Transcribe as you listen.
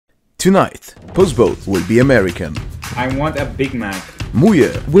Tonight, Postbode will be American. I want a Big Mac.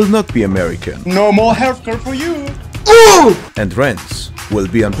 MuYe will not be American. No more healthcare for you! Ooh! And Rens will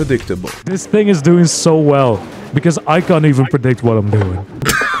be unpredictable. This thing is doing so well, because I can't even predict what I'm doing.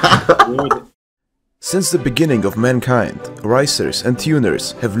 Since the beginning of mankind, risers and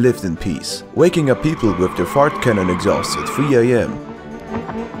tuners have lived in peace, waking up people with their fart cannon exhaust at 3 AM,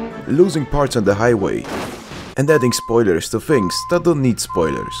 losing parts on the highway, and adding spoilers to things that don't need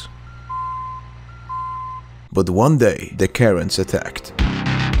spoilers. But one day, the Karens attacked.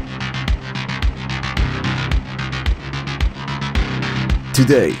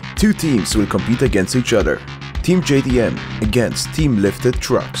 Today, two teams will compete against each other. Team JDM against Team Lifted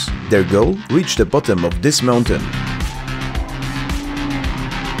Trucks. Their goal? Reach the bottom of this mountain.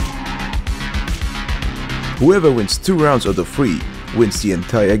 Whoever wins 2 rounds out of 3 wins the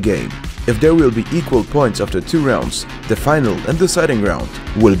entire game. If there will be equal points after 2 rounds, the final and deciding round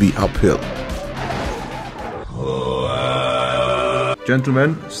will be uphill.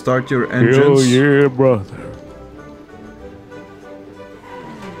 Gentlemen, start your engines. Oh yeah, brother.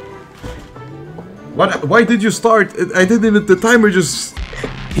 What? Why did you start? I didn't even. The timer just.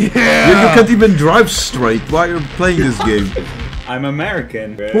 Yeah! You can't even drive straight. Why are you playing this game? I'm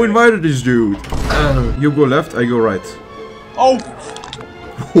American. Who invited this dude? You go left, I go right. Oh!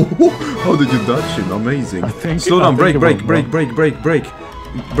 How did you dodge him? Amazing. Slow I down, think brake.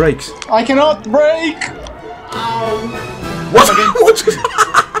 Brakes. I cannot brake! What?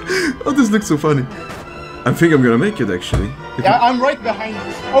 Oh, this looks so funny. I think I'm gonna make it actually. Yeah, I'm right behind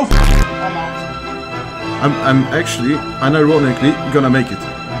you. Oh, I'm out. I'm actually, unironically, gonna make it.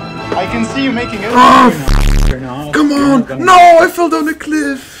 I can see you making it. Oh, come on! No, I fell down a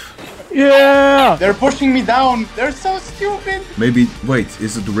cliff! Yeah! They're pushing me down. They're so stupid. Maybe, wait,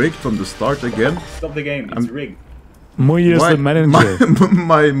 is it rigged from the start again? Stop the game, it's rigged. MuYe is the manager.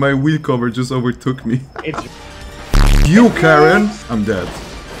 My wheel cover just overtook me. It's You, Karen! I'm dead.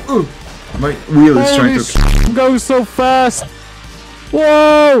 Ooh, my wheel is trying to... I'm going so fast!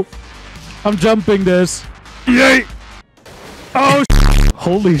 Whoa! I'm jumping this. Yay! Oh,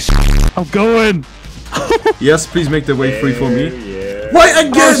 holy sh! I'm going! Yes, please make the way free for me. Yeah. Why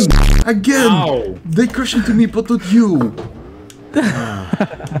again? Again! Ow. They crash into me, but not you.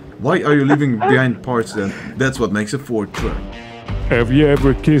 Why are you leaving behind parts then? That's what makes a Ford truck. Have you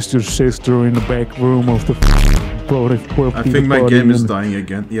ever kissed your sister in the back room of the I think my game is dying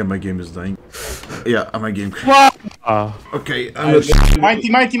again. Yeah, my game is dying. Yeah, my game. Okay,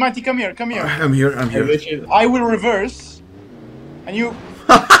 Mighty, come here, I'm here. I will reverse. And you...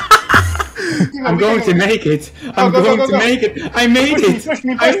 I'm going to make it. I'm going to make it. I made it. Push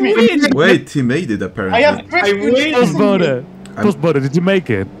me. I win. Wait, he made it apparently. I have I win. Postbode, did you make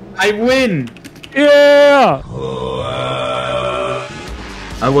it? I win. Yeah!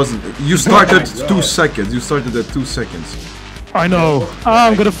 I wasn't. You started 2 seconds. You started at 2 seconds. I know.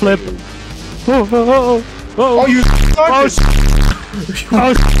 I'm gonna flip. Oh, you started.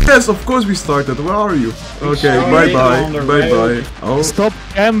 Yes, of course we started. Where are you? Okay, bye. Oh. Stop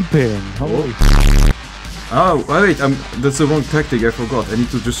camping. Holy Oh, wait, that's the wrong tactic, I forgot. I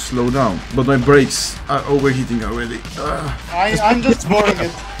need to just slow down. But my brakes are overheating already. I'm just boring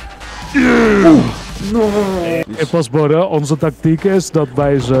it. No! Postbode, onze tactiek is dat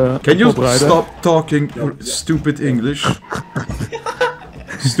wij ze Can you oprijden. stop talking stupid English?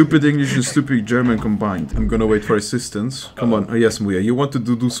 Stupid English and stupid German combined. I'm gonna wait for assistance. Come on. Oh yes, MuYe, you wanted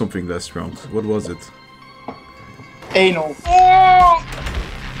to do something last round. What was it? Anal.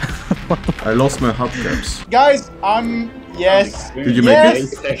 I lost my hubcaps. Guys, yes. Did you make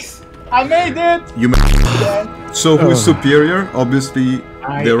it? Yes. I made it. You made it. Yeah. So who is superior? Obviously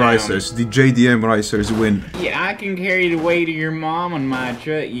I the am. risers. The JDM risers win. Yeah, I can carry the weight of your mom on my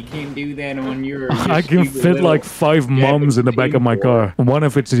truck. You can't do that on your. I can fit like 5 moms in the back of my car. One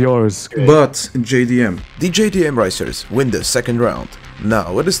of it's yours. But JDM. The JDM risers win the second round.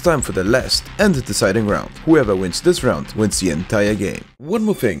 Now it is time for the last and deciding round. Whoever wins this round wins the entire game. One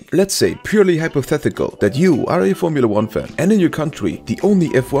more thing, let's say purely hypothetical that you are a Formula 1 fan and in your country the only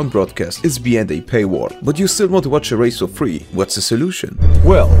F1 broadcast is behind a paywall, but you still want to watch a race for free. What's the solution?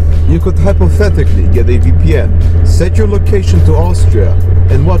 Well, you could hypothetically get a VPN, set your location to Austria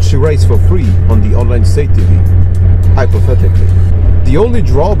and watch the race for free on the online state TV. Hypothetically. The only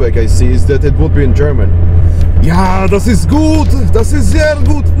drawback I see is that it would be in German. Ja, das ist gut, das ist sehr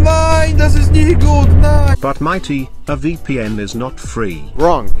gut, nein, das ist nie gut, nein. But Mighty, a VPN is not free.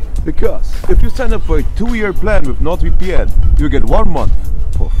 Wrong, because if you sign up for a 2-year plan with NordVPN, you get 1 month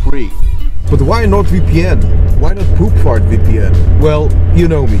for free. But why NordVPN? Why not Poopfart VPN? Well, you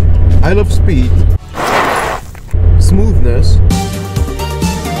know me, I love speed, smoothness,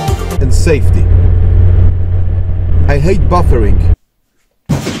 Safety. I hate buffering.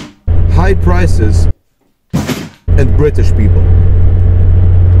 High prices. And British people.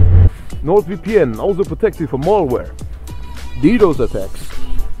 NordVPN also protects you from malware, DDoS attacks,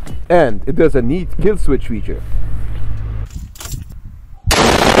 and it has a neat kill switch feature.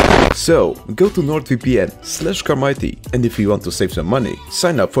 So, go to NordVPN/Karmite, and if you want to save some money,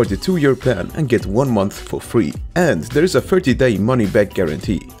 sign up for the 2-year plan and get 1 month for free. And there is a 30-day money-back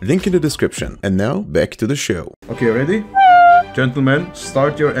guarantee. Link in the description. And now, back to the show. Okay, ready? Gentlemen,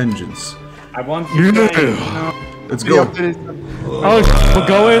 start your engines. I want you to Let's go. Oh, we're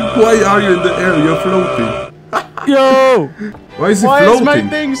going. Why are you in the air? You're floating. Yo! Why is he Why floating? is my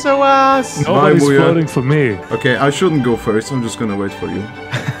thing so ass? Nobody's MuYe. floating for me. Okay, I shouldn't go first. I'm just gonna wait for you.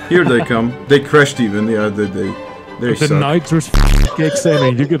 Here they come. They crashed even. Yeah, they The suck. nitrous kicks in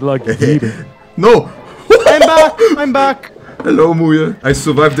and you could like beat it. No! I'm back! I'm back! Hello, MuYe. I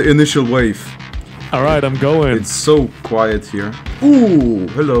survived the initial wave. Alright, I'm going. It's so quiet here. Ooh,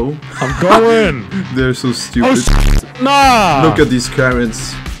 hello. I'm going. They're so Oh, stupid. nah! Look at these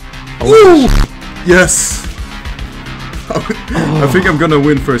Karens. Ooh! Yes! I think I'm gonna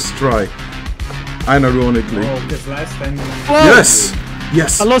win first try. Unironically. Oh, because last time. Yes!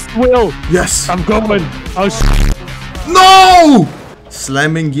 Yes! I lost will. Yes! I'm going. Oh, No!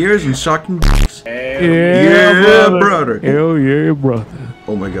 Slamming gears and shocking. yeah, brother. Hell yeah, brother.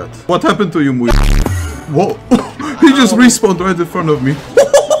 Oh my god. What happened to you, MuYe? Whoa! He just respawned right in front of me.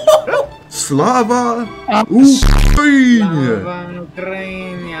 Slava! Ukraine!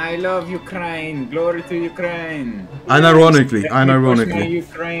 Ukraine, I love Ukraine. Glory to Ukraine. Unironically, Let me push my unironically.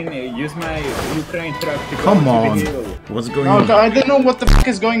 Ukraine, use my Ukraine truck to Come go on. to the hill. What's going No, on? I don't know what the f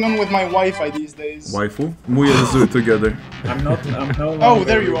is going on with my Wi-Fi these days. Waifu? MuYe, let's do it together. I'm no Oh, longer-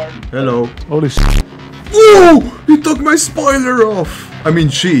 there you are. Hello. Holy shit. Ooh! He took my spoiler off! I mean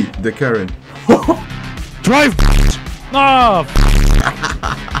she, the Karen. Drive! Nah!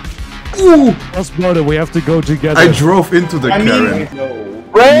 Ooh! Postbode, we have to go together. I drove into the I mean- Karen.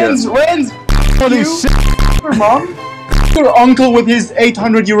 Rens, Rens, Holy you, shit. your mom, your uncle with his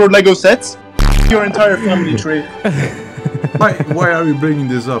 800 € Lego sets, your entire family tree. Why are we bringing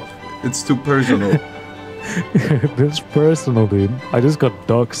this up? It's too personal. This personal, dude. I just got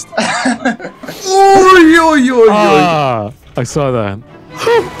doxxed. Oy, oy, oy, oy. Ah! I saw that.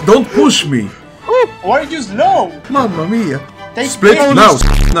 Don't push me! Why are you slow? Mamma mia! Take Split this. now!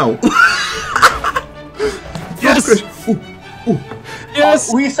 Now! Yes! Ooh.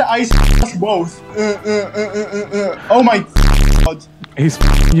 Yes! I us both. Oh my god. He's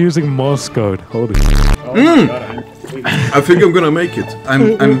using Morse code. Holy shit. Oh my God, I think I'm gonna make it.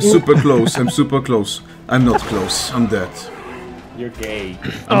 I'm super close. I'm super close. I'm not close. I'm dead. you're gay.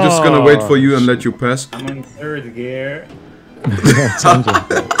 I'm just gonna wait for you and let you pass. I'm in third gear. Sounds like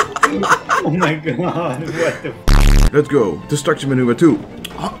that. Oh my God, what the Let's go. Destruction maneuver 2.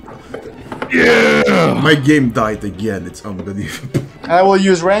 Yeah! My game died again. It's unbelievable. I will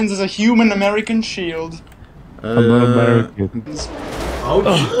use Rens as a human American shield. I'm not American.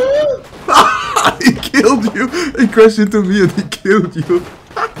 Ouch. He killed you. He crashed into me and he killed you.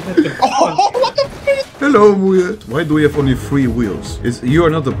 Oh, what the f? Hello, MuYe. Why do we have only 3 wheels? You are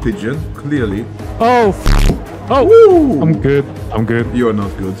not a pigeon, clearly. Oh! Oh! Woo! I'm good. I'm good. You are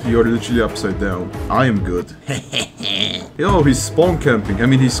not good. You are literally upside down. I am good. Yo, he's spawn camping. I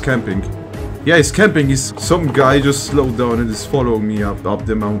mean, he's camping. Yeah, he's camping. He's some guy just slowed down and is following me up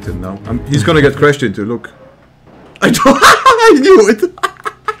the mountain now. He's gonna get crashed into. Look. I knew it.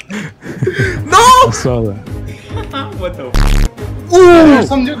 No! I saw that. What the Ooh!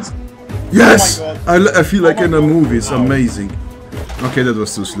 Some dudes. Yes! Oh my I feel like in a movie. It's amazing. Okay, that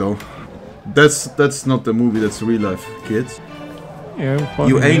was too slow. That's not the movie. That's real life, kids. Yeah, I'm fucking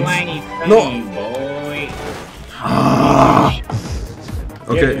You ain't. No. No. Boy.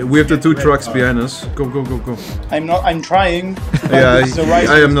 Okay, we have the 2 trucks behind us. Go, go, go, go. I'm not. I'm trying. but Yeah, it's a rising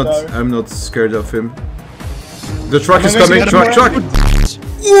I am not. star. I'm not scared of him. The truck is I'm coming. gonna Truck, get truck. him.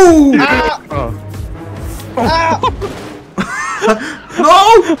 Ooh! No!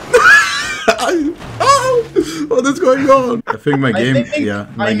 Oh! What is going on? I think my game. Yeah,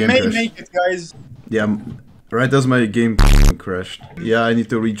 my I game may crashed. make it, guys. Yeah, right as my game crashed. Yeah, I need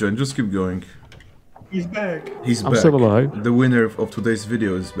to rejoin. Just keep going. He's back. He's I'm back. still alive. The winner of today's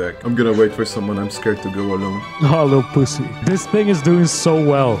video is back. I'm gonna wait for someone. I'm scared to go alone. Oh, little pussy. This thing is doing so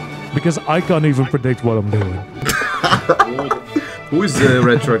well because I can't even predict what I'm doing. Who is the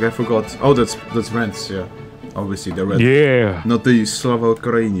red truck? I forgot. Oh, that's Rents. Yeah, obviously the red. Yeah. Not the Slava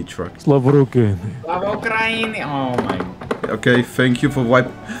Ukraini truck. Slavrukin. Love Ukraine. Oh my. Okay, thank you for wipe.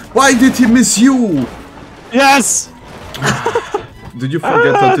 Why did he miss you? Yes! Did you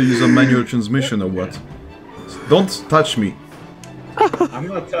forget how to use a manual transmission or what? Don't touch me. I'm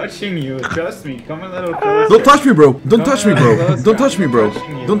not touching you, trust me. Come a little closer. Don't touch me, bro. Don't touch me, bro. Don't touch me, bro.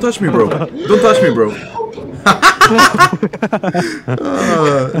 Don't touch me, bro. Don't touch me, bro.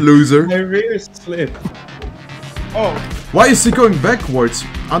 Loser. My rear slip. Oh, Why is he going backwards?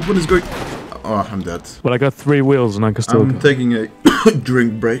 Antoine is going... Oh, I'm dead. But I got 3 wheels and I can still I'm go. taking a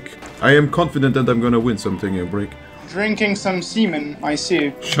drink break. I am confident that I'm gonna win something a break. drinking some semen, I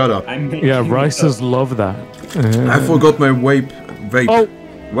see. Shut up. Yeah, Rices love that. I forgot my vape. Oh.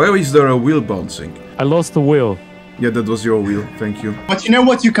 Why is there a wheel bouncing? I lost the wheel. Yeah, that was your wheel. Thank you. But you know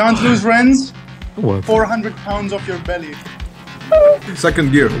what you can't lose, Rens? What? 400 pounds off your belly.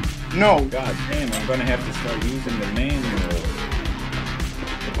 Second gear. No. God damn, I'm gonna have to start using the manual.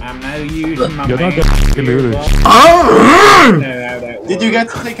 I'm now using my You're not manual. gonna fucking do this. Did you get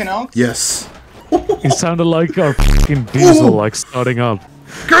taken out? Yes. It sounded like our fucking diesel, like starting up.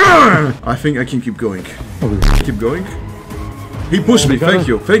 I think I can keep going. Okay. Keep going. He pushed me. Thank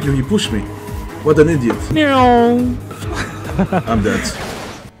you. Thank you. He pushed me. What an idiot. I'm dead.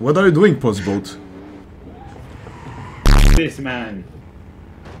 What are you doing, Postbode? This man.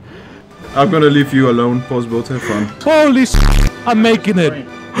 I'm gonna leave you alone, Postbode. Have fun. Holy sh! I'm making it!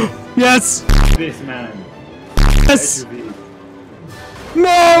 Yes! This man. Yes! SUV.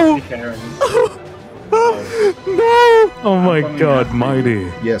 No! Karen. No! Oh my god,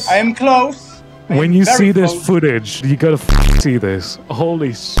 mighty. Yes. I am close. When you Very see this close. footage, you gotta see this.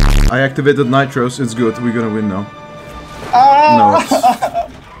 Holy sh! I activated nitros. It's good. We're gonna win now. Ah!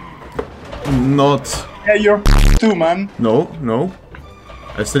 No. Not. Yeah, you're too, man. No. No.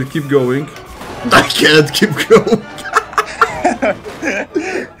 I still keep going. I can't keep going.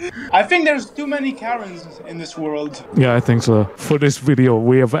 I think there's too many Karens in this world. Yeah, I think so. For this video,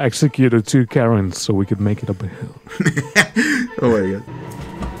 we have executed 2 Karens so we could make it up a hill. Oh my god.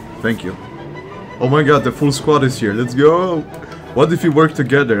 Thank you. Oh my god, the full squad is here. Let's go. What if we work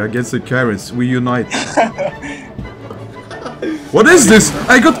together against the Karens? We unite. What is this?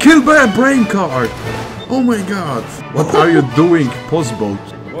 I got killed by a brain card. Oh my god. What are you doing, Postbode?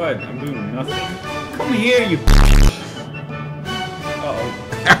 What? I'm doing nothing. Come here, you.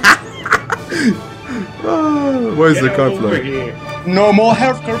 Uh-oh. Where's the Get car over flag? here. No more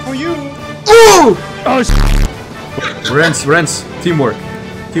healthcare for you. Oh! Oh sh! Rens, teamwork.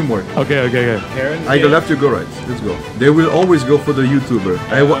 Teamwork. Okay. Karen, I go left, you go right. Let's go. They will always go for the YouTuber.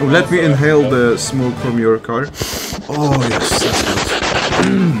 Let me inhale the smoke from your car. Oh yes, that's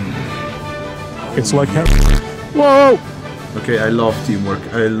good. It's like whoa! Okay, I love teamwork.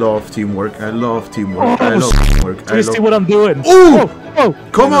 I love teamwork. I love teamwork. I love teamwork. Do you see what I'm doing? Oh! Oh!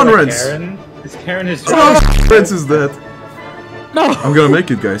 Come on, Rens! Karen? This Karen is Oh, Rens is dead. No! I'm gonna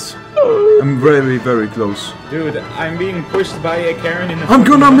make it, guys. I'm very, very close. Dude, I'm being pushed by a Karen in the I'm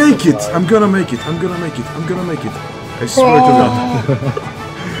gonna fucking make it! butterfly. I'm gonna make it! I'm gonna make it! I'm gonna make it! I swear to God.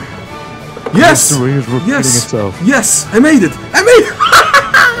 Yes! History is repeating Yes! itself. Yes! I made it! I made it!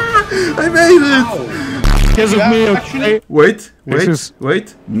 I made it! Because of Yeah, me, actually- okay? Wait, This is-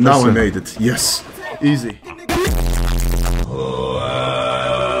 wait. Now I Listen. made it. Yes. Easy.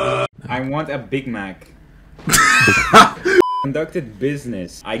 I want a Big Mac. Conducted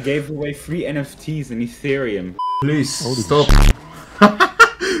business. I gave away free NFTs in Ethereum. Please stop.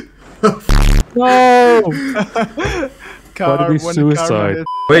 No! Car, be when the suicide? Karen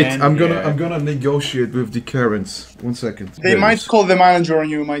Wait, And I'm yeah. gonna negotiate with the Karens. 1 second. They There it might is. call the manager on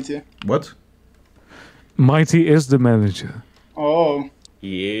you, Mighty. What? Mighty is the manager. Oh.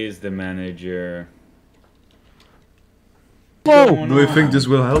 He is the manager. Whoa! Do you think this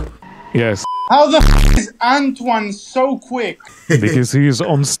will help? Yes, How the is Antoine so quick? because he is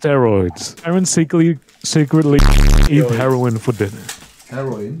on steroids. Aaron secretly eat heroin for dinner.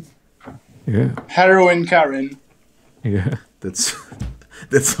 Heroin. Yeah, Heroin Karen. yeah. That's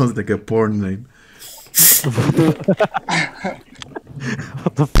that sounds like a porn name.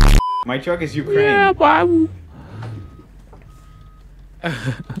 My truck is Ukraine.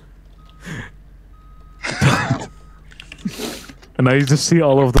 And I just see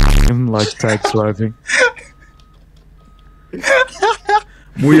all of the like tags driving.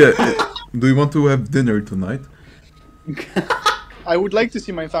 MuYe, do you want to have dinner tonight? I would like to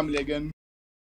see my family again.